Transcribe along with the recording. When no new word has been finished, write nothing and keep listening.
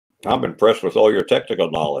I'm impressed with all your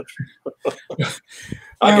technical knowledge.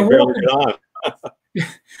 I can barely get on.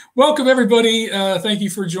 Welcome, everybody. Thank you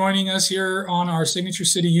for joining us here on our Signature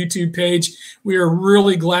City YouTube page. We are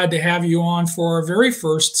really glad to have you on for our very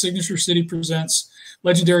first Signature City Presents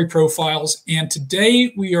Legendary Profiles. And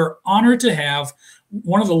today we are honored to have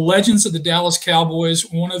one of the legends of the Dallas Cowboys,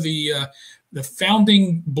 one of the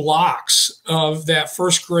founding blocks of that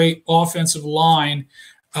first great offensive line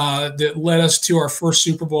that led us to our first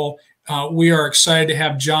Super Bowl. We are excited to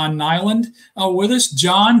have John Niland with us.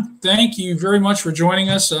 John, thank you very much for joining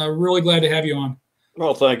us. Really glad to have you on.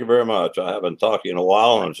 Well, thank you very much. I haven't talked to you in a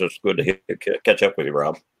while, and it's just good to catch up with you,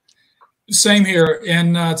 Rob. Same here,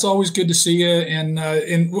 and it's always good to see you. And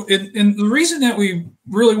the reason that we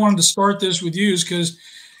really wanted to start this with you is because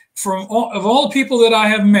from all the people that I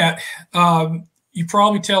have met, you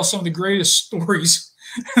probably tell some of the greatest stories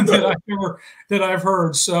that I've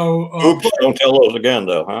heard. So, oops, don't tell those again,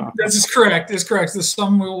 though, huh? That's correct. That's correct. There's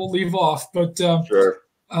some we'll leave off, but sure.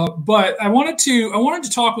 But I wanted to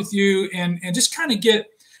talk with you and just kind of get.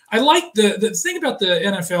 I like the thing about the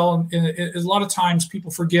NFL, and a lot of times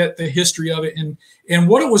people forget the history of it and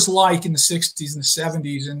what it was like in the 60s and the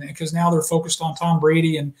 70s, and because now they're focused on Tom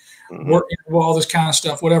Brady and all this kind of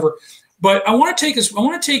stuff, whatever. But I want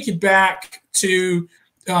to take you back to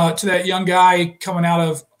that young guy coming out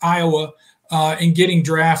of Iowa and getting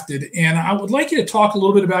drafted. And I would like you to talk a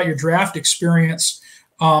little bit about your draft experience,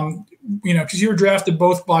 because you were drafted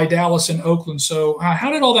both by Dallas and Oakland. So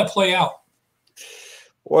how did all that play out?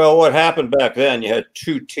 Well, what happened back then, you had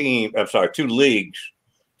two leagues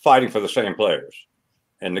fighting for the same players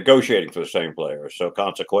and negotiating for the same players. So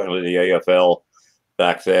consequently, the AFL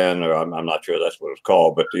back then, or I'm not sure that's what it was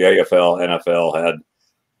called, but the AFL, NFL had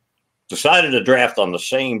decided to draft on the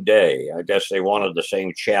same day. I guess they wanted the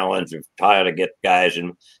same challenge of trying to get guys,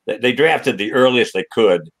 and they drafted the earliest they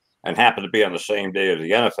could and happened to be on the same day as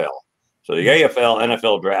the NFL. So the AFL,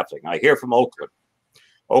 NFL drafting. I hear from Oakland.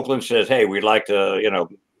 Oakland says, hey, we'd like to,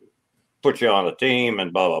 put you on the team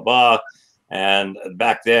and blah, blah, blah. And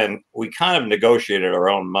back then, we kind of negotiated our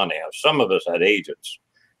own money. Some of us had agents.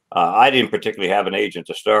 I didn't particularly have an agent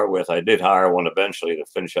to start with. I did hire one eventually to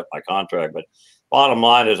finish up my contract. But bottom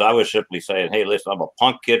line is I was simply saying, hey, listen, I'm a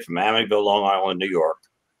punk kid from Amityville, Long Island, New York.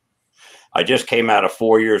 I just came out of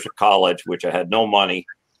 4 years of college, which I had no money.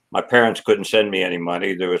 My parents couldn't send me any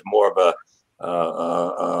money. There was more of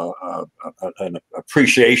an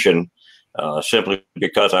appreciation simply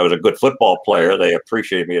because I was a good football player. They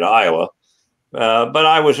appreciated me at Iowa. But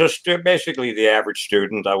I was just basically the average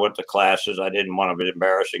student. I went to classes. I didn't want to be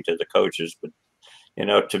embarrassing to the coaches. But,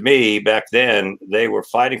 to me, back then, they were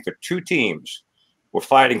fighting for two teams. Were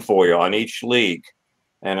fighting for you on each league.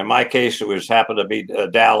 And in my case, it happened to be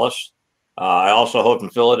Dallas. I also heard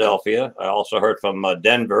from Philadelphia. I also heard from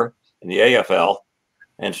Denver in the AFL.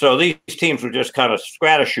 And so these teams were just kind of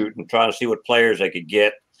strategy-shooting, trying to see what players they could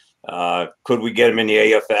get. Could we get them in the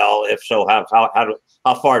AFL? If so,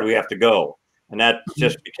 how far do we have to go? And that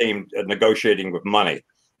just became negotiating with money.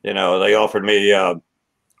 They offered me, and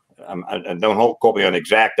don't quote me on the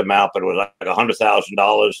exact amount, but it was like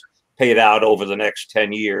 $100,000 paid out over the next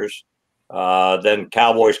 10 years. Then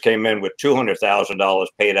Cowboys came in with $200,000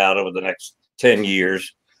 paid out over the next 10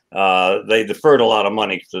 years. They deferred a lot of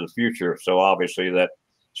money to the future. So obviously that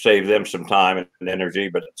saved them some time and energy.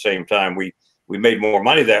 But at the same time, we made more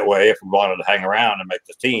money that way if we wanted to hang around and make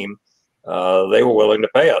the team. They were willing to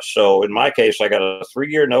pay us. So in my case, I got a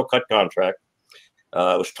 3-year no-cut contract. It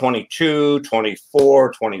was $22,000,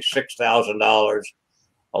 $24,000, $26,000,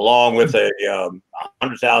 along with a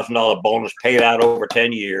 $100,000 bonus paid out over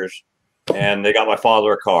 10 years. And they got my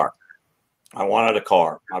father a car. I wanted a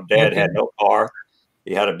car. My dad had no car.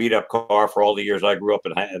 He had a beat-up car for all the years I grew up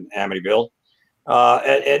in Amityville.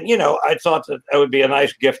 I thought that would be a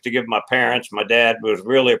nice gift to give my parents. My dad was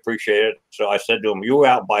really appreciated. So I said to him, you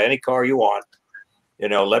out, buy any car you want.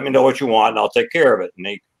 Let me know what you want, and I'll take care of it. And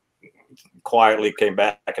he quietly came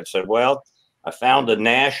back and said, well, I found a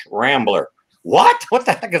Nash Rambler. What? What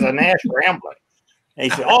the heck is a Nash Rambler? And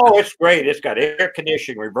he said, oh, it's great. It's got air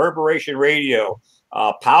conditioning, reverberation radio,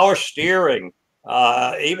 power steering.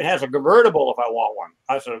 Even has a convertible if I want one.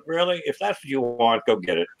 I said, really? If that's what you want, go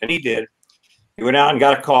get it. And he did. He went out and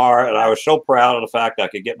got a car, and I was so proud of the fact I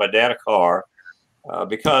could get my dad a car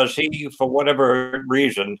because he, for whatever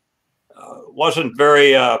reason, wasn't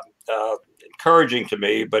very encouraging to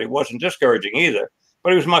me, but he wasn't discouraging either.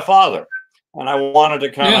 But he was my father, and I wanted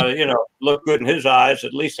to kind of, look good in his eyes.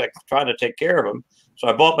 At least I tried to take care of him. So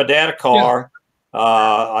I bought my dad a car. Yeah.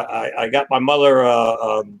 I got my mother.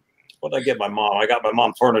 What did I get my mom? I got my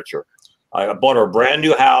mom furniture. I bought her a brand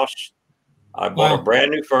new house. I bought a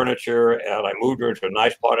brand new furniture, and I moved her into a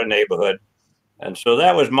nice part of the neighborhood. And so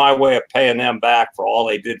that was my way of paying them back for all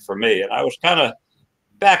they did for me. And I was kind of,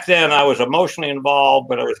 back then I was emotionally involved,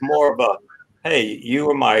 but it was more of a, hey, you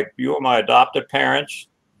were my adopted parents.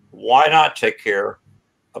 Why not take care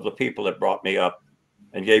of the people that brought me up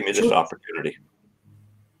and gave me this opportunity?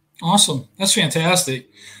 Awesome. That's fantastic.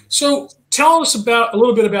 So tell us a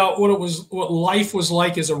little bit about what life was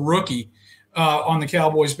like as a rookie on the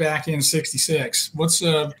Cowboys back in '66.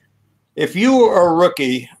 If you were a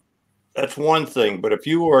rookie, that's one thing. But if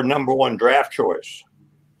you were a number 1 draft choice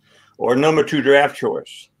or number 2 draft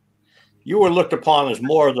choice, you were looked upon as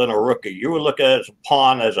more than a rookie. You were looked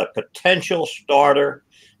upon as a potential starter.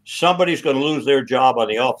 Somebody's going to lose their job on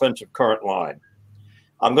the offensive current line.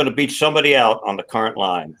 I'm going to beat somebody out on the current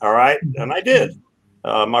line. All right. And I did.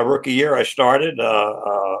 My rookie year, I started.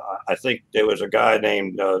 I think there was a guy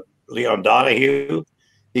named Leon Donahue.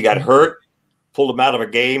 He got hurt, pulled him out of a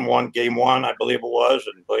game one, I believe it was,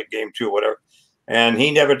 and played game 2 or whatever. And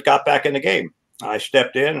he never got back in the game. I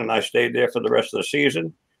stepped in and I stayed there for the rest of the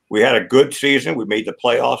season. We had a good season. We made the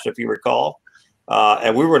playoffs, if you recall.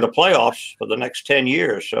 And we were in the playoffs for the next 10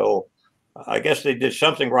 years. So I guess they did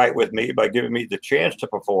something right with me by giving me the chance to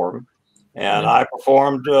perform. And I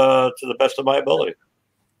performed to the best of my ability.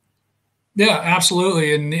 Yeah,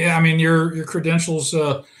 absolutely. And I mean, your credentials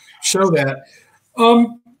show that. But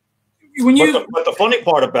the funny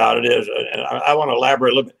part about it is, and I want to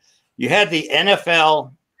elaborate a little bit, you had the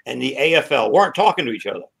NFL and the AFL weren't talking to each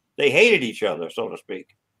other. They hated each other, so to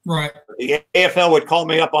speak. Right. The AFL would call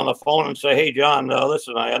me up on the phone and say, "Hey, John,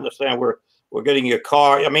 listen, I understand we're getting you a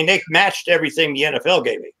car." I mean, they matched everything the NFL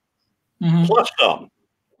gave me, plus some.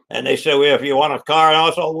 And they said, "Well, if you want a car,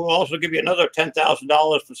 and we'll also give you another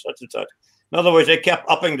 $10,000 for such and such." In other words, they kept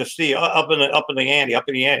upping the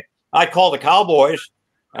ante. I called the Cowboys,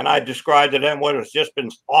 and I described to them what has just been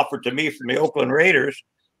offered to me from the Oakland Raiders,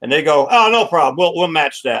 and they go, "Oh, no problem. We'll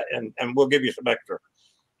match that, and we'll give you some extra."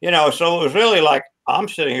 So it was really like I'm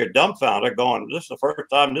sitting here dumbfounded, going, "This is the first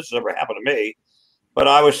time this has ever happened to me." But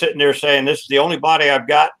I was sitting there saying, "This is the only body I've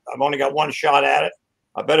got. I've only got one shot at it.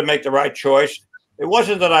 I better make the right choice." It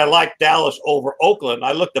wasn't that I liked Dallas over Oakland.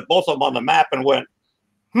 I looked at both of them on the map and went,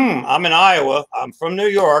 I'm in Iowa. I'm from New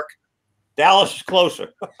York. Dallas is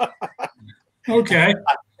closer. Okay.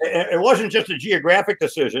 It wasn't just a geographic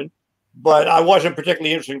decision, but I wasn't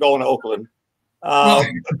particularly interested in going to Oakland.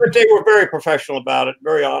 But they were very professional about it,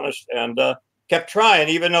 very honest, and kept trying,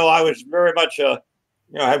 even though I was very much,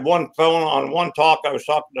 had one phone on one talk. I was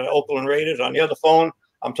talking to the Oakland Raiders. On the other phone,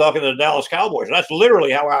 I'm talking to the Dallas Cowboys. And that's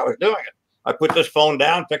literally how I was doing it. I put this phone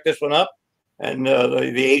down, pick this one up, and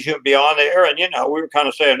the agent would be on there. And, we were kind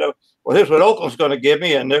of saying, well, here's what Oakland's going to give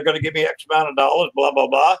me, and they're going to give me X amount of dollars, blah, blah,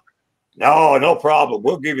 blah. No problem.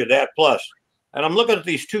 We'll give you that plus. And I'm looking at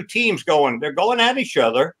these two teams they're going at each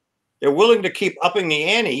other. They're willing to keep upping the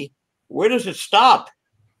ante. Where does it stop?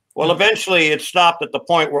 Well, eventually it stopped at the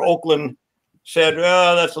point where Oakland said,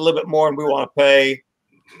 that's a little bit more than we want to pay.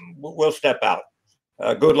 We'll step out.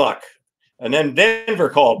 Good luck. And then Denver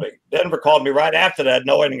called me. Denver called me right after that,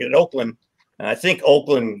 knowing that Oakland. And I think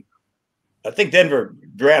Denver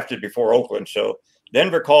drafted before Oakland. So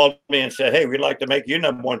Denver called me and said, hey, we'd like to make you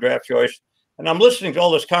number one draft choice. And I'm listening to all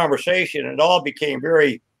this conversation, and it all became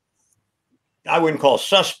very, I wouldn't call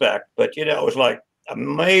suspect, but, it was like a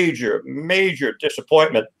major, major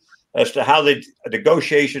disappointment as to how the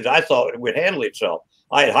negotiations, I thought, would handle itself.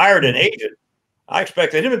 I had hired an agent. I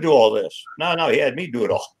expected him to do all this. No, he had me do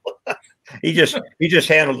it all. He just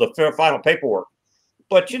handled the final paperwork.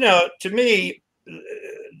 But, to me,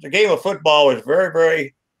 the game of football was very,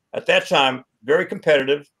 very, at that time, very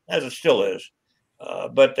competitive, as it still is.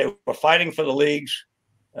 But they were fighting for the leagues,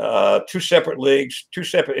 two separate leagues, two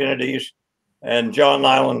separate entities. And John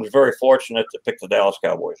Niland was very fortunate to pick the Dallas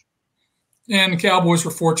Cowboys. And the Cowboys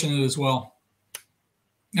were fortunate as well.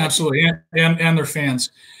 Absolutely. And their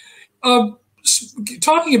fans.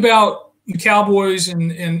 Talking about the Cowboys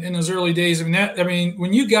in those early days,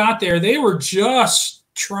 when you got there, they were just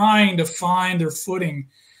trying to find their footing.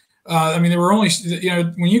 They were only,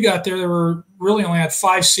 when you got there, they were really only had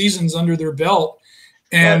 5 seasons under their belt.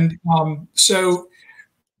 And right.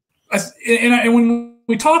 And when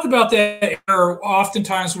we talk about that era,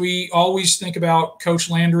 oftentimes we always think about Coach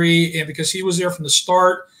Landry, and because he was there from the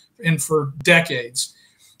start and for decades.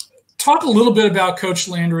 Talk a little bit about Coach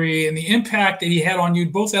Landry and the impact that he had on you,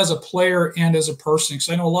 both as a player and as a person. Because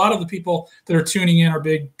I know a lot of the people that are tuning in are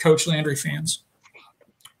big Coach Landry fans.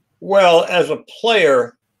 Well, as a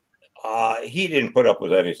player, he didn't put up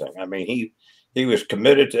with anything. He was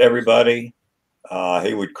committed to everybody.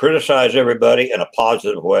 He would criticize everybody in a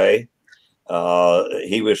positive way.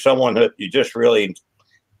 He was someone that you just really,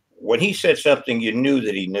 when he said something, you knew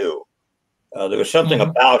that he knew. There was something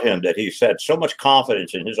about him that he said, so much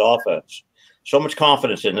confidence in his offense, so much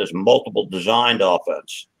confidence in his multiple designed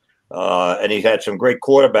offense. And he had some great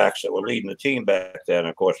quarterbacks that were leading the team back then.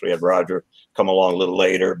 Of course, we had Roger come along a little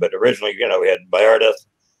later, but originally, we had Meredith,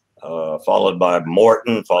 followed by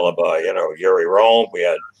Morton, followed by, Yuri Rome.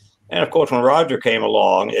 And of course, when Roger came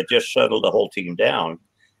along, it just settled the whole team down.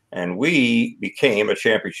 And we became a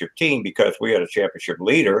championship team because we had a championship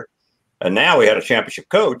leader. And now we had a championship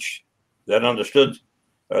coach that understood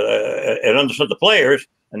the players.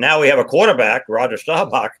 And now we have a quarterback, Roger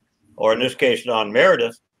Staubach, or in this case, Don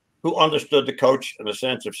Meredith, who understood the coach in the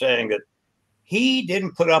sense of saying that he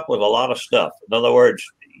didn't put up with a lot of stuff. In other words,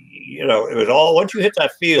 it was all, once you hit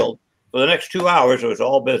that field for the next 2 hours, it was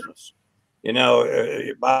all business. You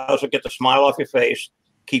might as well get the smile off your face,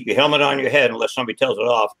 keep your helmet on your head unless somebody tells it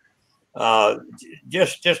off.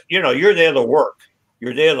 You're there to work.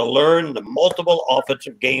 You're there to learn the multiple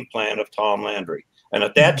offensive game plan of Tom Landry. And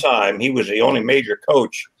at that time, he was the only major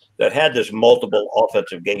coach that had this multiple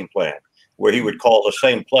offensive game plan where he would call the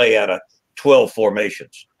same play out of 12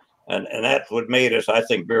 formations. And that's what made us, I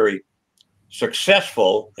think, very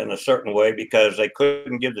successful in a certain way because they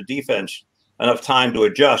couldn't give the defense enough time to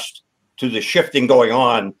adjust to the shifting going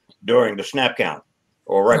on during the snap count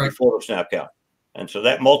or right before the snap count. And so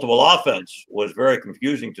that multiple offense was very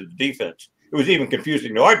confusing to the defense. It was even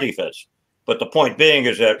confusing to our defense. But the point being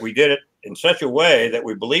is that we did it in such a way that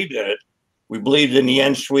we believed in it. We believed in the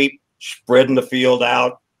end sweep, spreading the field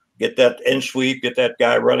out, get that end sweep, get that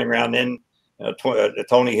guy running around in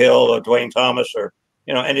Tony Hill or Dwayne Thomas or,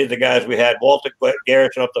 any of the guys we had, Walter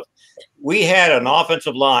Garrison up the. We had an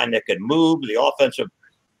offensive line that could move the offensive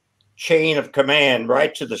chain of command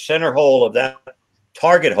right to the center hole of that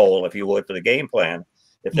target hole, if you would, for the game plan.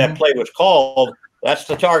 If that play was called, that's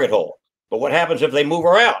the target hole. But what happens if they move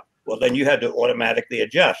around? Well, then you had to automatically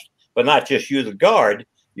adjust, but not just you, the guard.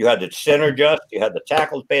 You had the center adjust. You had the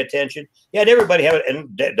tackles pay attention. You had everybody have it, and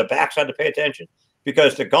the backs had to pay attention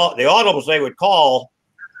because the audibles they would call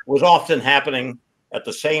was often happening at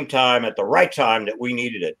the same time, at the right time that we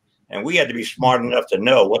needed it. And we had to be smart enough to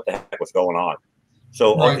know what the heck was going on.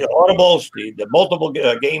 So the audibles, the multiple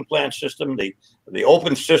game plan system, the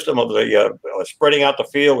open system of the spreading out the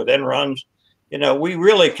field with end runs, we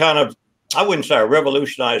really kind of, I wouldn't say I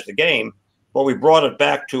revolutionized the game, but we brought it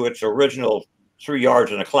back to its original 3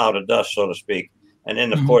 yards in a cloud of dust, so to speak. And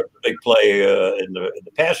then, of course, the big play in the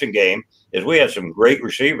passing game is we had some great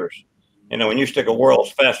receivers. When you stick a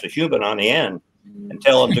world's fastest human on the end and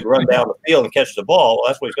tell him to run down the field and catch the ball, well,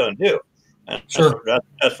 that's what he's going to do. And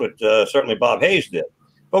that's what certainly Bob Hayes did.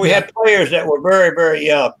 But we had players that were very, very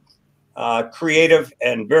creative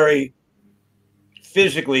and very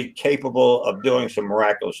physically capable of doing some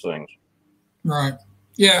miraculous things. Right.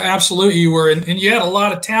 Yeah, absolutely. You were, and you had a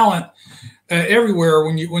lot of talent everywhere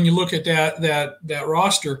when you look at that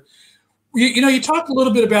roster. You talked a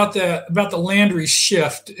little bit about the Landry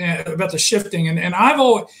shift, about the shifting, and I've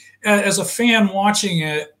always, as a fan watching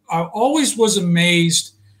it, I always was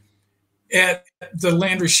amazed at the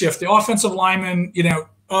Landry shift, the offensive lineman,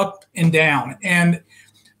 up and down. And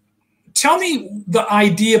tell me the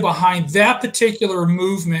idea behind that particular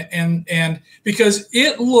movement, and because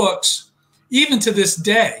it looks, even to this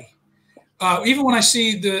day, even when I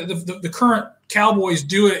see the current Cowboys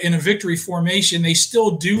do it in a victory formation, they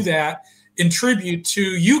still do that in tribute to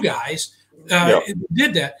you guys.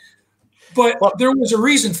 Did that. But there was a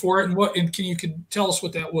reason for it, and can you tell us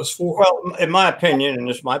what that was for? Well, in my opinion, and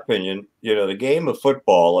this is my opinion, the game of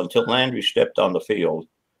football until Landry stepped on the field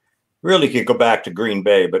really could go back to Green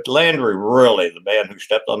Bay, but Landry really, the man who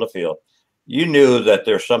stepped on the field, you knew that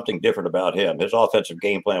there's something different about him. His offensive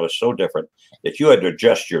game plan was so different that you had to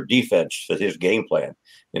adjust your defense to his game plan.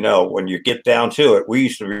 When you get down to it, we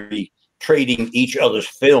used to be trading each other's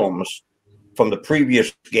films from the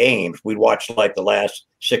previous games. We'd watch like the last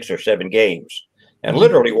 6 or 7 games and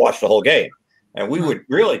literally watch the whole game. And we would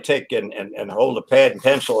really take and hold a pad and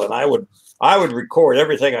pencil, and I would record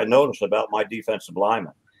everything I noticed about my defensive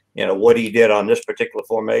lineman. What he did on this particular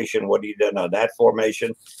formation, what he did on that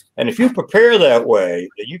formation. And if you prepare that way,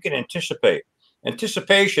 you can anticipate.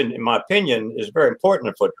 Anticipation, in my opinion, is very important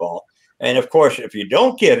in football. And of course, if you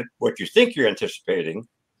don't get what you think you're anticipating,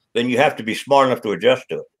 then you have to be smart enough to adjust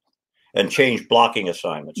to it and change blocking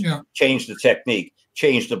assignments, change the technique,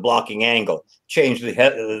 change the blocking angle, change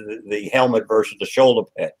the helmet versus the shoulder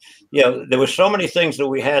pad. There were so many things that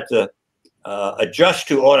we had to adjust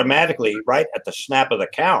to automatically right at the snap of the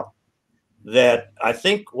count that I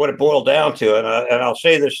think what it boiled down to, and I'll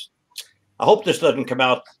say this, I hope this doesn't come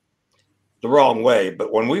out the wrong way,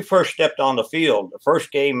 but when we first stepped on the field, the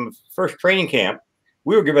first game, first training camp,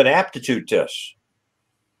 we were given aptitude tests.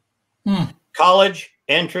 College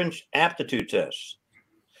entrance aptitude tests.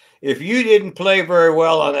 If you didn't play very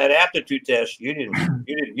well on that aptitude test, you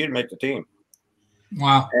didn't make the team.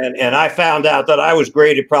 Wow. And I found out that I was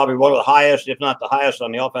graded probably one of the highest, if not the highest,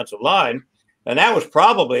 on the offensive line. And that was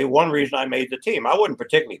probably one reason I made the team. I wasn't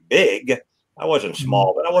particularly big. I wasn't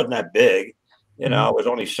small, but I wasn't that big. You know, I was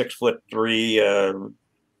only 6'3",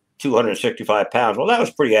 265 pounds. Well, that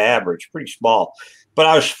was pretty average, pretty small. But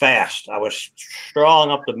I was fast. I was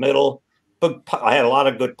strong up the middle. I had a lot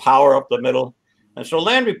of good power up the middle. And so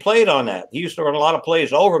Landry played on that. He used to run a lot of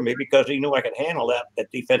plays over me because he knew I could handle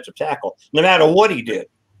that defensive tackle, no matter what he did,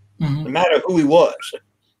 no matter who he was.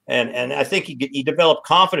 And I think he developed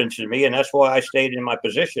confidence in me, and that's why I stayed in my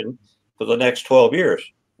position for the next 12 years,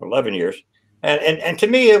 11 years. And to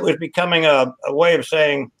me, it was becoming a way of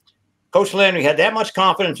saying, Coach Landry had that much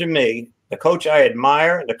confidence in me, the coach I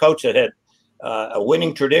admire, the coach that had a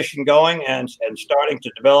winning tradition going and starting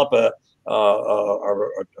to develop a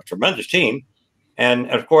tremendous team.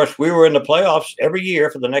 And, of course, we were in the playoffs every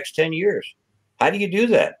year for the next 10 years. How do you do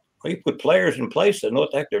that? Well, you put players in place that know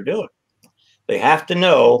what the heck they're doing. They have to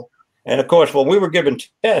know. And, of course, when we were given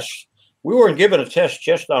tests, we weren't given a test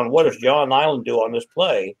just on what does John Niland do on this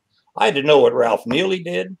play. I had to know what Ralph Neely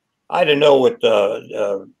did. I had to know what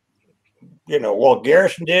Walt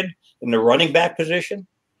Garrison did in the running back position.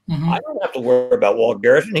 I don't have to worry about Walt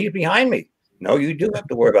Garrison. He's behind me. No, you do have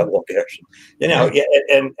to worry about Walt Garrison. You know,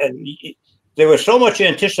 and there was so much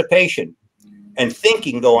anticipation and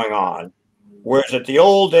thinking going on. Whereas at the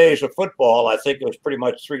old days of football, I think it was pretty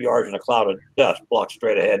much 3 yards in a cloud of dust, block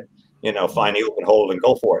straight ahead, find the open hole and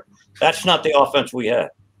go for it. That's not the offense we had.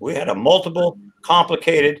 We had a multiple,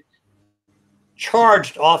 complicated,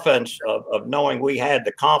 charged offense of knowing we had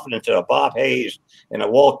the confidence of a Bob Hayes and a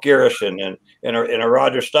Walt Garrison and a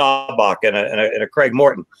Roger Staubach and a Craig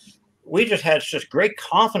Morton. We just had such great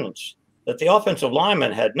confidence that the offensive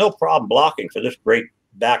linemen had no problem blocking for this great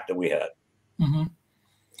back that we had.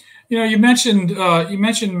 You mentioned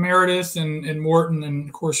Meredith and Morton and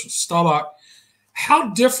of course Staubach. How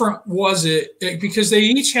different was it? Because they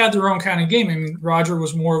each had their own kind of game. I mean, Roger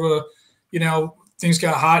was more of a, things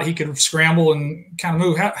got hot, he could scramble and kind of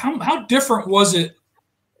move. How different was it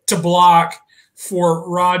to block for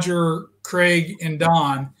Roger, Craig, and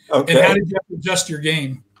Don? Okay. And how did you have to adjust your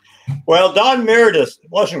game? Well, Don Meredith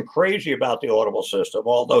wasn't crazy about the audible system,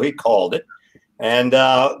 although he called it.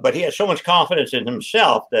 But he had so much confidence in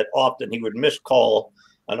himself that often he would miscall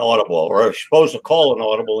an audible, or was supposed to call an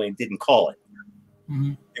audible and he didn't call it.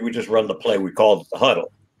 He would just run the play. We called it the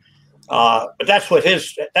huddle. But that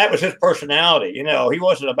was his personality. He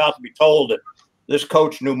wasn't about to be told that this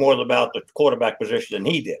coach knew more about the quarterback position than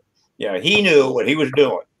he did. He knew what he was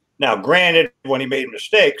doing. Now, granted, when he made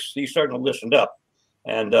mistakes, he certainly listened up.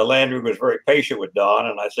 And Landry was very patient with Don,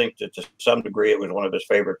 and I think that to some degree it was one of his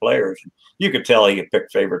favorite players. You could tell he could pick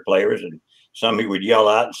favorite players, and some he would yell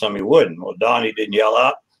out and some he wouldn't. Well, Don, he didn't yell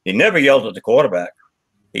out. He never yelled at the quarterback.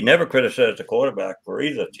 He never criticized the quarterback for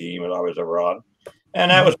either team that I was ever on. And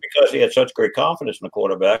that was because he had such great confidence in the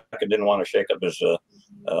quarterback and didn't want to shake up his,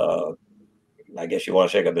 I guess you want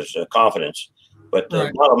to shake up his confidence. But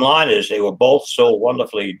the bottom line is they were both so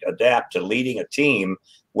wonderfully adept to leading a team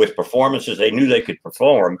with performances they knew they could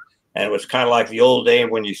perform. And it was kind of like the old day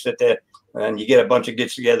when you sit there and you get a bunch of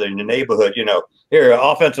kids together in the neighborhood, here,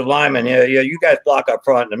 offensive lineman, you guys block up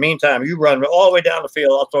front. In the meantime, you run all the way down the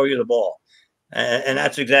field, I'll throw you the ball. And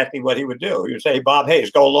that's exactly what he would do. He would say, Bob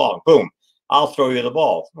Hayes, go long, boom, I'll throw you the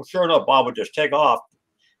ball. Well, sure enough, Bob would just take off.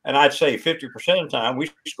 And I'd say 50% of the time we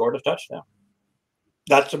scored a touchdown.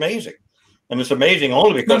 That's amazing. And it's amazing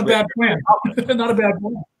only because not a bad plan. Not a bad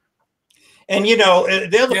plan. And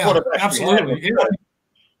the other quarterbacks, absolutely,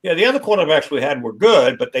 the other quarterbacks we had were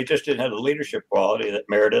good, but they just didn't have the leadership quality that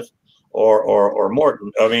Meredith or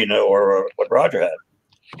Morton, or what Roger had.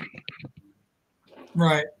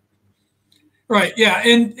 Right, yeah,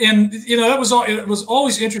 and that was all. It was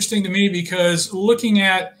always interesting to me because looking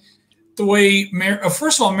at the way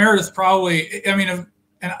first of all, Meredith probably, and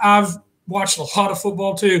I've watched a lot of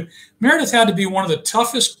football too. Meredith had to be one of the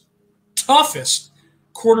toughest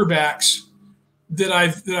quarterbacks that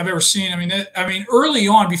I've ever seen. Early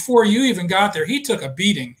on, before you even got there, he took a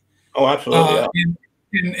beating. Oh, absolutely.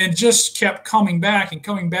 And just kept coming back and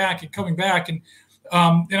coming back and coming back. And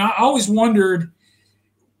I always wondered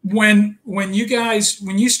when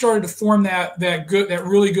you started to form that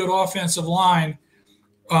really good offensive line,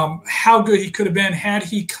 how good he could have been had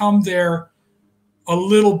he come there a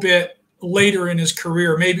little bit later in his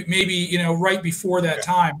career, maybe right before that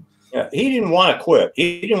time. Yeah, he didn't want to quit.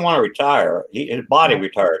 He didn't want to retire. His body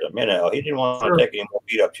retired him. He didn't want to take any more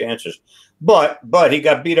beat up chances. But he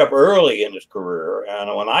got beat up early in his career,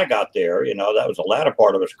 and when I got there, that was the latter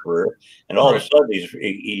part of his career, and all of a sudden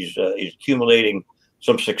he's accumulating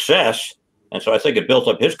some success, and so I think it built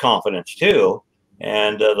up his confidence too,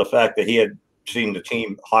 and the fact that he had seen the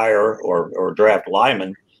team hire or draft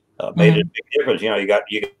linemen made a big difference. You got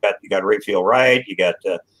Rayfield Wright, you got.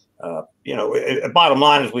 Bottom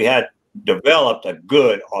line is we had developed a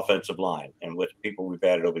good offensive line, and with people we've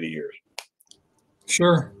added over the years.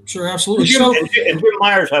 Sure, absolutely. And Jim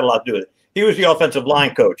Myers had a lot to do with it. He was the offensive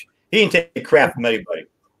line coach. He didn't take crap from anybody,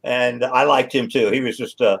 and I liked him too. He was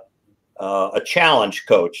just a challenge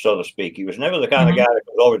coach, so to speak. He was never the kind of guy that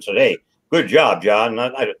goes over and said, "Hey, good job, John."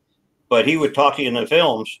 But he would talk to you in the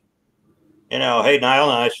films. Hey,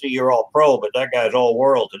 Niland, I see you're all pro, but that guy's all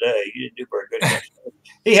world today. You didn't do very good.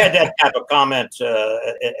 He had that type of comment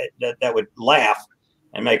that would laugh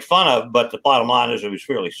and make fun of, but the bottom line is it was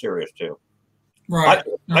fairly serious too. Right.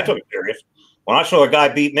 I took it serious. When I saw a guy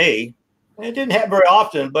beat me, it didn't happen very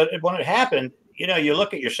often, but when it happened, you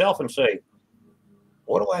look at yourself and say,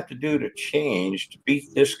 what do I have to do to change to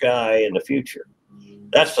beat this guy in the future?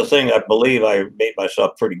 That's the thing I believe I made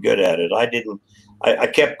myself pretty good at it. I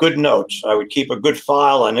kept good notes. I would keep a good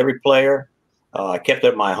file on every player. I kept it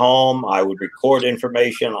at my home. I would record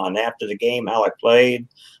information on after the game, how I played.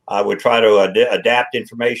 I would try to adapt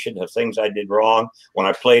information to things I did wrong when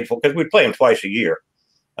I played because we play them twice a year.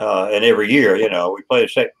 And every year, we play the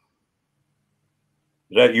same.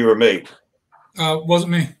 Is that you or me?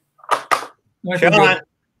 Wasn't me. Sean,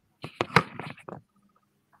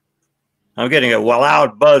 I'm getting a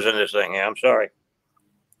loud buzz in this thing. I'm sorry.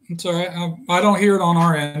 It's all right. I don't hear it on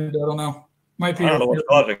our end. I don't know. Might be. I don't know what's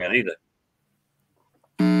causing it either.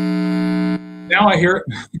 Now I hear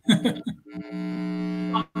it.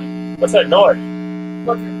 What's that noise?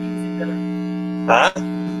 Huh?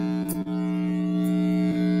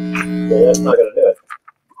 Yeah, that's not going to do it.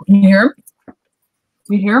 Can you hear him?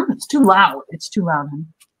 Can you hear him? It's too loud. It's too loud.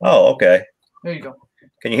 Oh, okay. There you go.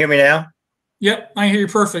 Can you hear me now? Yep, I hear you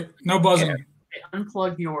perfect. No buzzing. Okay.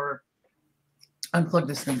 Unplug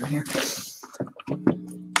this thing here.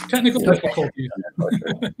 Technical difficulties.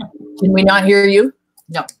 Can we not hear you?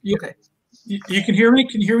 No. Okay. You can hear me?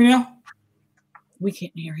 Can you hear me now? We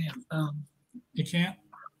can't hear him. You can't?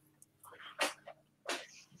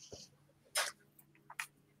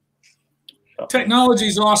 Technology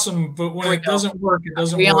is awesome, but when it doesn't work, it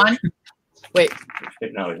doesn't work. On? Wait.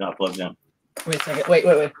 No, he's not plugged in. Wait a second.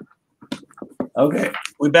 Wait. Okay.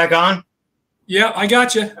 We back on? Yeah, I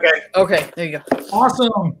got you. Okay, there you go.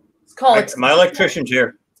 Awesome. My electrician's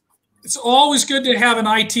here. It's always good to have an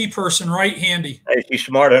IT person right handy. Hey, she's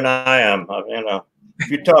smarter than I am. If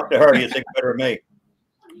you talk to her, you think better of me.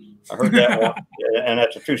 I heard that one, and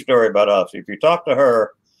that's a true story about us. If you talk to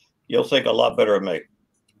her, you'll think a lot better of me.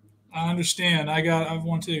 I understand. I've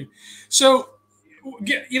one too. So,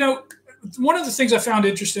 one of the things I found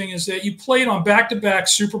interesting is that you played on back-to-back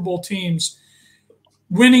Super Bowl teams,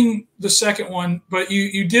 winning the second one, but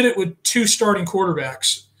you did it with two starting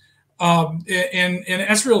quarterbacks. And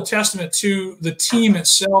that's a real testament to the team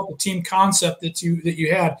itself, the team concept that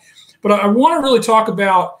you had. But I want to really talk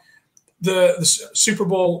about the Super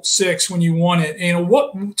Bowl VI when you won it.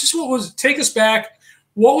 What was it? Take us back.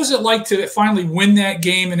 What was it like to finally win that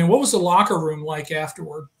game? And then what was the locker room like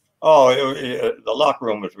afterward? Oh, the locker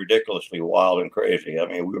room was ridiculously wild and crazy. I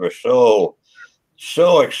mean, we were so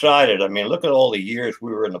excited. I mean, look at all the years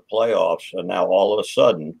we were in the playoffs, and now all of a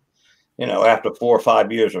sudden, after 4 or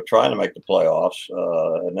 5 years of trying to make the playoffs,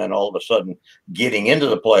 and then all of a sudden getting into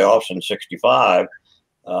the playoffs in '65,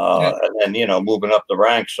 and then moving up the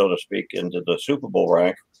ranks, so to speak, into the Super Bowl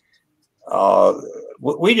rank.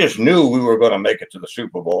 We just knew we were going to make it to the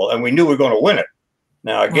Super Bowl, and we knew we were going to win it.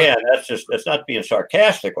 Now, again, that's not being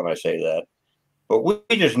sarcastic when I say that, but we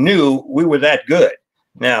just knew we were that good.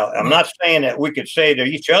 Now, I'm not saying that we could say to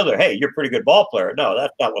each other, "Hey, you're a pretty good ball player." No,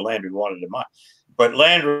 that's not what Landry wanted in mind. But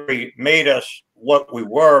Landry made us what we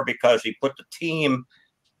were because he put the team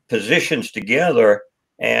positions together,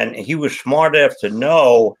 and he was smart enough to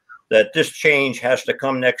know that this change has to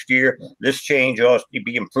come next year. This change ought to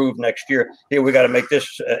be improved next year. Here, we got to make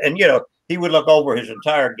this. And, he would look over his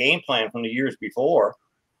entire game plan from the years before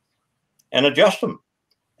and adjust them.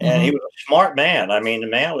 And he was a smart man. I mean, the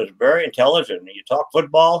man was very intelligent. You talk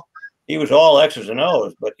football, he was all X's and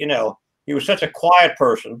O's. But, he was such a quiet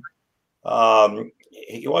person.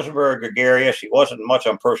 He wasn't very gregarious. He wasn't much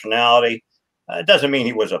on personality. It doesn't mean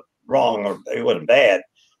he was wrong or he wasn't bad.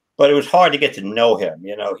 But it was hard to get to know him.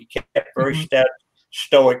 He kept very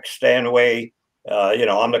stoic, stand away,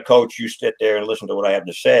 I'm the coach. You sit there and listen to what I have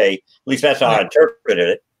to say. At least that's how I interpreted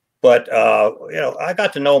it. But, I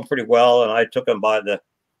got to know him pretty well, and I took him by the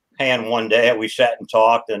hand one day, and we sat and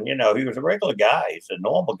talked. And, he was a regular guy. He's a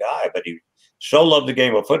normal guy, but he so loved the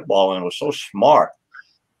game of football and was so smart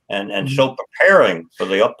and so preparing for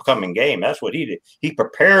the upcoming game. That's what he did. He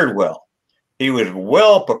prepared well. He was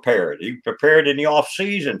well prepared. He prepared in the off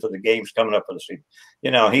season for the games coming up for the season.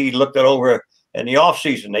 He looked it over in the off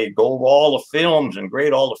season. They'd go over all the films and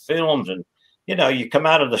grade all the films. And, you come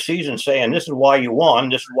out of the season saying, this is why you won.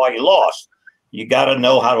 This is why you lost. You got to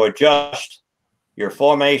know how to adjust your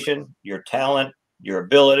formation, your talent, your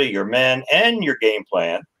ability, your men, and your game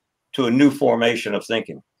plan to a new formation of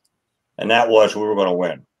thinking. And that was, we were going to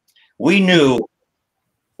win. We knew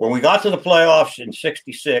when we got to the playoffs in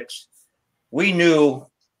 '66, we knew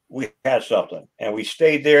we had something, and we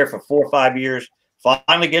stayed there for 4 or 5 years,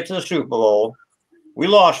 finally get to the Super Bowl. We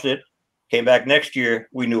lost it, came back next year.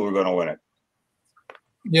 We knew we were going to win it.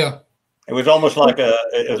 Yeah. It was almost like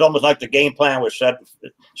the game plan was set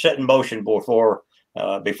in motion before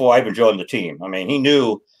I even joined the team. I mean, he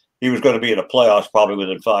knew he was going to be in the playoffs probably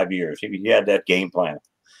within 5 years. He had that game plan,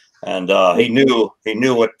 and he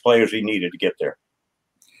knew what players he needed to get there.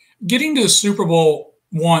 Getting to the Super Bowl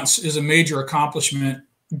once is a major accomplishment.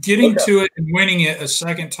 Getting to it and winning it a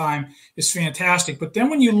second time is fantastic. But then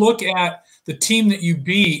when you look at the team that you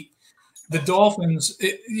beat, the Dolphins,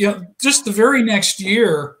 just the very next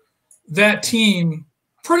year, that team,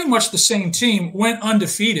 pretty much the same team, went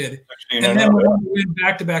undefeated and then went on to win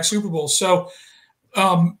back-to-back Super Bowls. So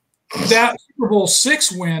that Super Bowl VI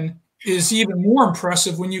win is even more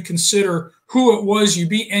impressive when you consider who it was you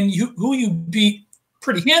beat and who you beat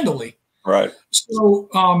pretty handily. Right. So,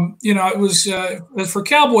 it was for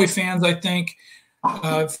Cowboy fans, I think,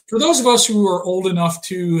 for those of us who are old enough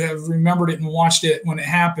to have remembered it and watched it when it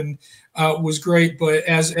happened, was great. But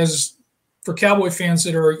as for Cowboy fans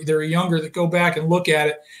that are younger that go back and look at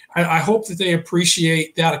it, I hope that they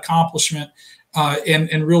appreciate that accomplishment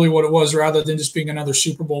and really what it was, rather than just being another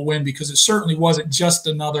Super Bowl win, because it certainly wasn't just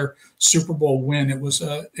another Super Bowl win. It was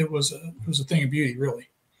a thing of beauty, really.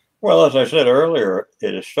 Well, as I said earlier,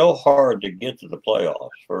 it is so hard to get to the playoffs,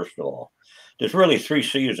 first of all. There's really 3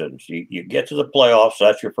 seasons. You get to the playoffs,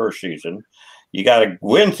 that's your first season. You got to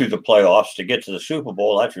win through the playoffs to get to the Super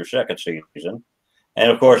Bowl, that's your second season.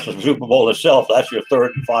 And, of course, the Super Bowl itself, that's your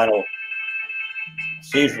third and final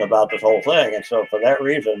season about this whole thing. And so for that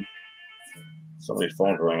reason, somebody's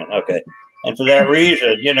phone's ringing. Okay. And for that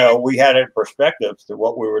reason, we had it in perspective to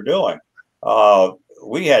what we were doing.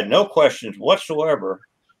 We had no questions whatsoever.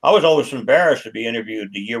 I was always embarrassed to be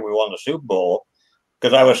interviewed the year we won the Super Bowl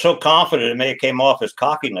because I was so confident. It may have came off as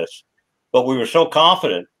cockiness, but we were so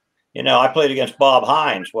confident. I played against Bob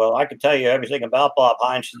Hines. Well, I can tell you everything about Bob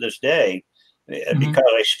Hines to this day because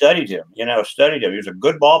I studied him. He was a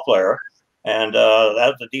good ball player, and that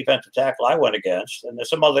was the defensive tackle I went against. And there's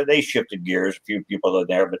some other, they shifted gears, a few people in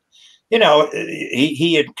there, but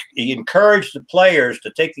he encouraged the players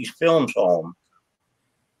to take these films home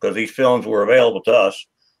because these films were available to us.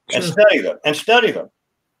 And study them.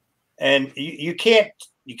 And you can't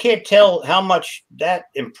tell how much that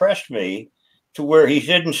impressed me to where he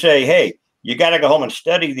didn't say, hey, you got to go home and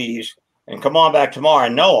study these and come on back tomorrow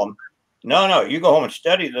and know them. No, you go home and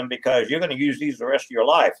study them because you're going to use these the rest of your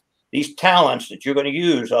life. These talents that you're going to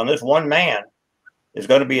use on this one man is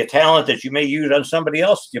going to be a talent that you may use on somebody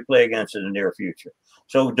else that you play against in the near future.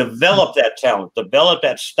 So develop that talent, develop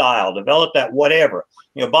that style, develop that whatever.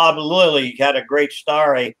 Bob Lilly had a great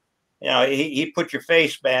story. He put your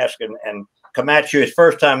face mask and come at you his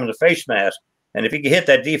first time in the face mask. And if he could hit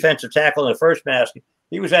that defensive tackle in the first mask,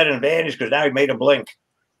 he was at an advantage because now he made him blink.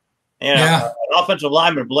 An offensive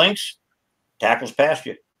lineman blinks, tackles past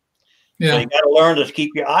you. Yeah. So you got to learn to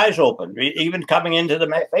keep your eyes open, even coming into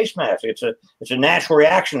the face mask. It's a natural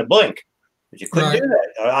reaction to blink, but you couldn't do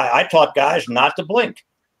that. I taught guys not to blink,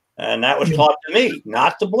 and that was taught to me,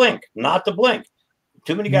 not to blink.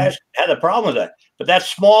 Too many guys had a problem with that. But that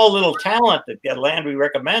small little talent that Landry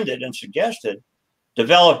recommended and suggested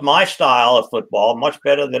developed my style of football much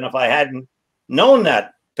better than if I hadn't known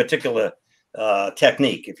that particular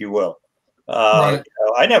technique, if you will. I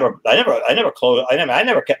never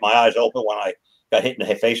kept my eyes open when I got hit in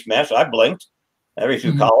the face mask. I blinked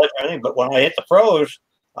through college and everything. But when I hit the pros,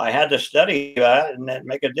 I had to study that and that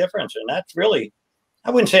make a difference. And that's really,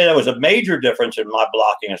 I wouldn't say that was a major difference in my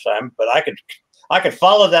blocking assignment, but I could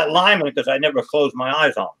follow that lineman because I never closed my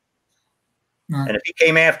eyes on him. Right. And if he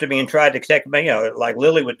came after me and tried to take me, like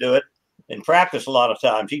Lilly would do it in practice a lot of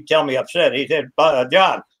times, he'd tell me upset. He said,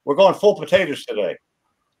 John, we're going full potatoes today.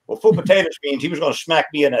 Well, full potatoes means he was going to smack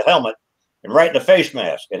me in the helmet and right in the face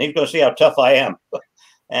mask, and he's going to see how tough I am.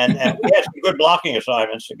 and we had some good blocking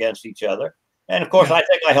assignments against each other. And of course, I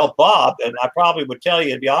think I helped Bob, and I probably would tell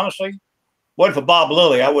you, to be honestly, wasn't for Bob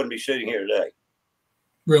Lilly, I wouldn't be sitting here today.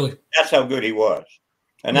 Really? That's how good he was,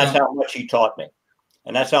 and that's how much he taught me,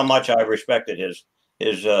 and that's how much I respected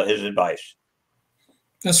his advice.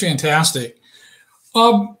 That's fantastic.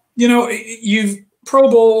 You know, you've Pro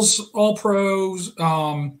Bowls, All Pros,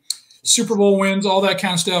 Super Bowl wins, all that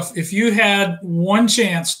kind of stuff. If you had one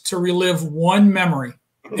chance to relive one memory,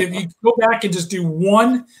 if you go back and just do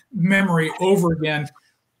one memory over again,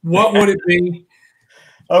 what would it be?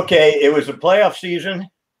 Okay, it was a playoff season.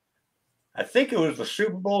 I think it was the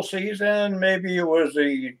Super Bowl season. Maybe it was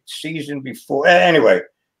the season before. Anyway,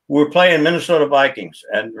 we were playing Minnesota Vikings,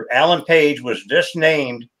 and Alan Page was just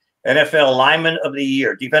named NFL Lineman of the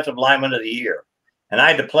Year, Defensive Lineman of the Year. And I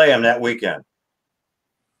had to play him that weekend.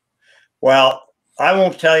 Well, I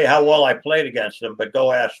won't tell you how well I played against him, but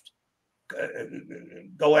go ask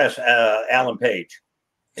Alan Page.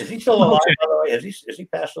 Is he still alive, by the way? Is he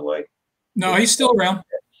passed away? No, he's still around.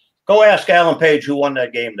 Go ask Alan Page who won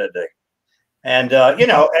that game that day. And, you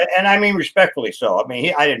know, and I mean respectfully so. I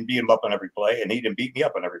mean, I didn't beat him up on every play, and he didn't beat me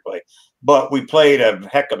up on every play. But we played a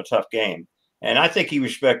heck of a tough game. And I think he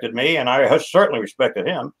respected me, and I certainly respected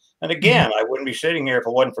him. And again, I wouldn't be sitting here if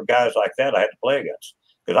it wasn't for guys like that I had to play against,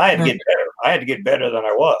 because I had to get better. I had to get better than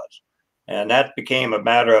I was. And that became a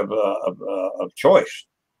matter of choice,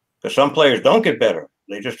 because some players don't get better.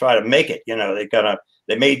 They just try to make it. You know,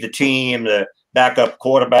 they made the team, the backup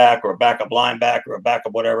quarterback or a backup linebacker or a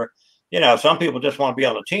backup whatever. You know, some people just want to be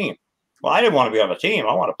on the team. Well, I didn't want to be on the team.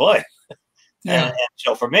 I want to play. And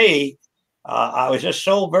so for me, I was just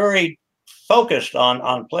so very focused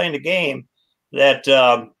on playing the game that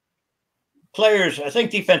players, I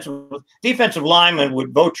think defensive linemen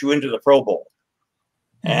would vote you into the Pro Bowl.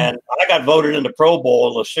 And I got voted in the Pro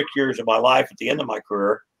Bowl the 6 years of my life at the end of my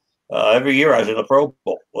career. Every year I was in the Pro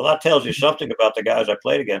Bowl. Well, that tells you something about the guys I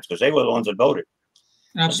played against, because they were the ones that voted.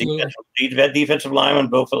 Absolutely. Defensive linemen,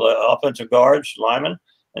 both for the offensive guards, linemen,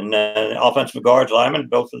 and then offensive guards, linemen,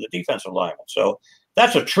 both for the defensive linemen. So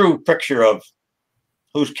that's a true picture of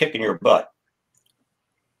who's kicking your butt.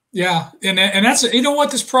 Yeah, and that's, you know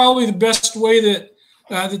what, that's probably the best way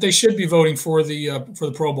that they should be voting for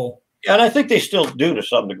the Pro Bowl. Yeah, and I think they still do to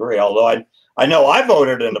some degree. Although I know I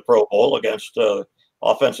voted in the Pro Bowl against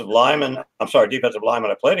defensive linemen I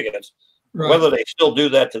played against. Right. Whether they still do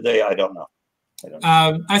that today, I don't know.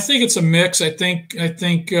 I think it's a mix. I think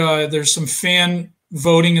there's some fan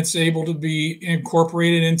voting that's able to be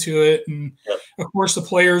incorporated into it, and of course the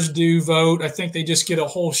players do vote. I think they just get a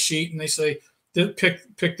whole sheet and they say,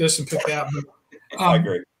 pick this and pick that. I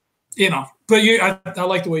agree. You know, but I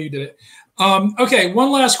like the way you did it. Okay,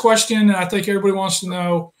 one last question. I think everybody wants to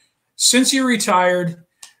know, since you retired,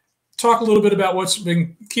 talk a little bit about what's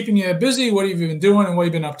been keeping you busy, what have you been doing, and what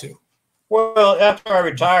have you been up to? Well, after I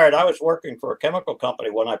retired, I was working for a chemical company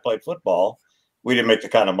when I played football. We didn't make the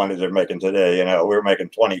kind of money they're making today. You know, we were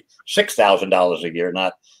making $26,000 a year,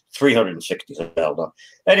 not $360,000.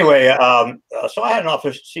 Anyway, so I had an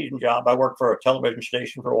office season job. I worked for a television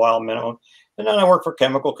station for a while minimum, and then I worked for a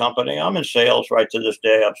chemical company. I'm in sales right to this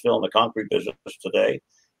day. I'm still in the concrete business today,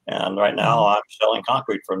 and right now I'm selling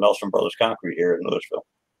concrete for Nelson Brothers Concrete here in Louisville.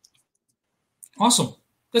 Awesome.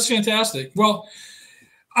 That's fantastic. Well,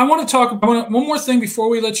 I want to talk about one more thing before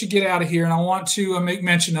we let you get out of here, and I want to make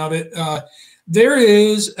mention of it. There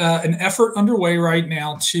is an effort underway right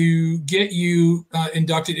now to get you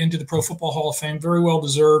inducted into the Pro Football Hall of Fame. Very well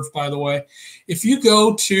deserved, by the way. If you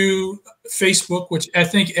go to Facebook, which I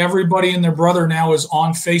think everybody and their brother now is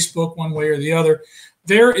on Facebook one way or the other,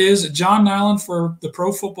 there is a John Niland for the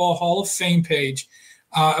Pro Football Hall of Fame page.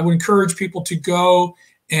 I would encourage people to go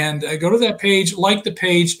and go to that page, like the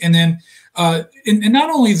page, and then and not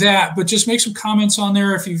only that, but just make some comments on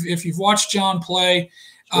there if you've watched John play.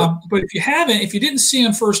 Sure. But if you haven't, if you didn't see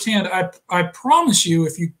him firsthand, I promise you,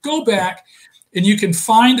 if you go back and you can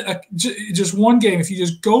find just one game, if you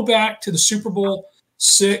just go back to the Super Bowl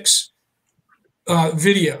VI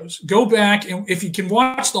videos, go back, and if you can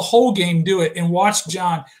watch the whole game, do it, and watch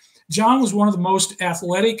John. John was one of the most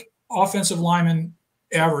athletic offensive linemen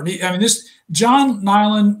ever. I mean, this John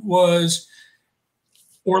Niland was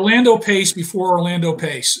Orlando Pace before Orlando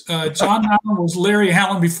Pace. John Niland was Larry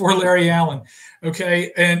Allen before Larry Allen.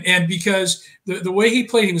 Okay, and because the way he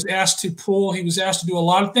played, he was asked to pull, he was asked to do a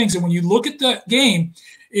lot of things. And when you look at the game,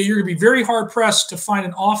 you're going to be very hard pressed to find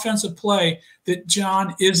an offensive play that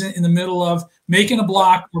John isn't in the middle of making a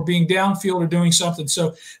block or being downfield or doing something.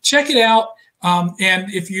 So check it out.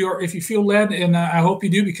 And if you feel led, and I hope you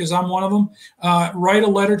do because I'm one of them, write a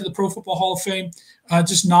letter to the Pro Football Hall of Fame,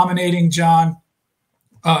 just nominating John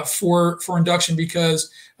for induction,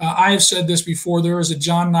 because I have said this before, there is a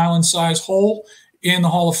John Niland size hole in the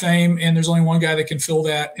Hall of Fame, and there's only one guy that can fill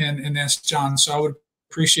that, and that's John. So I would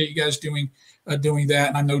appreciate you guys doing that,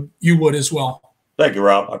 and I know you would as well. Thank you,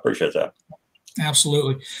 Rob. I appreciate that.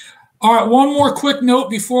 Absolutely. All right, one more quick note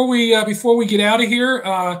before we get out of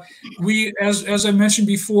here. We, as I mentioned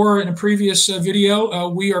before in a previous video,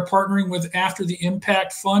 we are partnering with After the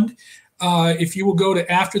Impact Fund. If you will go to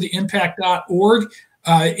aftertheimpact.org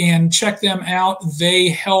and check them out, they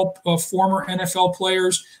help former NFL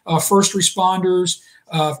players, first responders,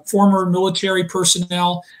 former military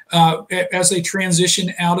personnel as they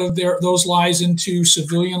transition out of those lives into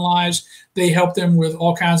civilian lives. They help them with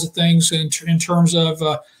all kinds of things in terms of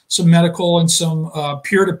some medical and some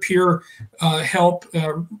peer-to-peer help,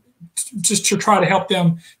 just to try to help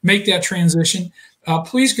them make that transition.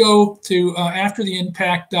 Please go to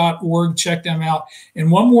aftertheimpact.org, check them out.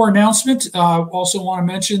 And one more announcement, also want to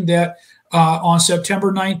mention that on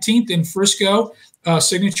September 19th in Frisco,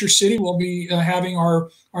 Signature City, we'll be having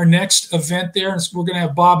our next event there. And we're going to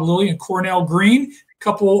have Bob Lilly and Cornell Green, a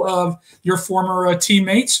couple of your former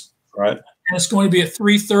teammates. Right. And it's going to be at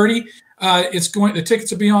 3:30. The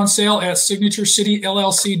tickets will be on sale at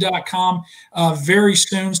signaturecityllc.com very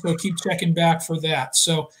soon. So keep checking back for that.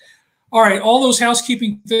 So, all right, all those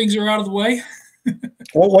housekeeping things are out of the way.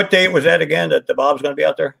 Well, what date was that again that the Bob's going to be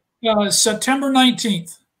out there? September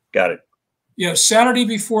 19th. Got it. Yeah, Saturday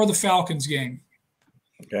before the Falcons game.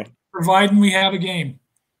 Okay. Providing we have a game,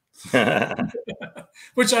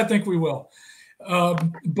 which I think we will.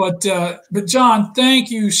 But John, thank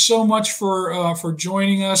you so much for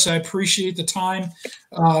joining us. I appreciate the time.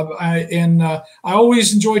 I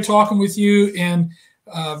always enjoy talking with you, and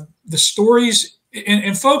the stories.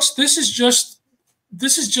 And folks, this is just the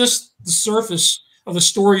surface of the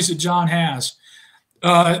stories that John has.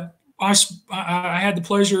 I had the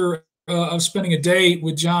pleasure of spending a day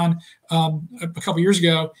with John a couple years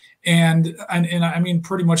ago, and I mean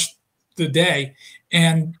pretty much the day,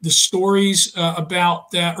 and the stories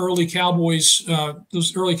about that early Cowboys,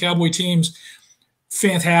 those early Cowboy teams,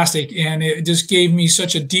 fantastic, and it just gave me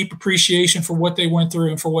such a deep appreciation for what they went through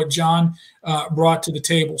and for what John brought to the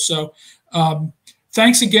table. So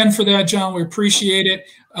thanks again for that, John. We appreciate it.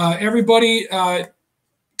 Everybody,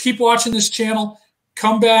 keep watching this channel.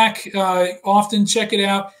 Come back often, check it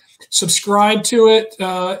out. Subscribe to it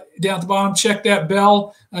down at the bottom. Check that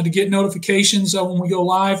bell to get notifications when we go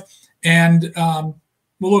live. And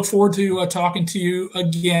we'll look forward to talking to you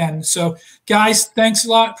again. So, guys, thanks a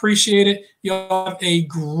lot. Appreciate it. Y'all have a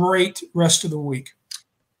great rest of the week.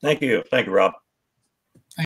 Thank you. Thank you, Rob.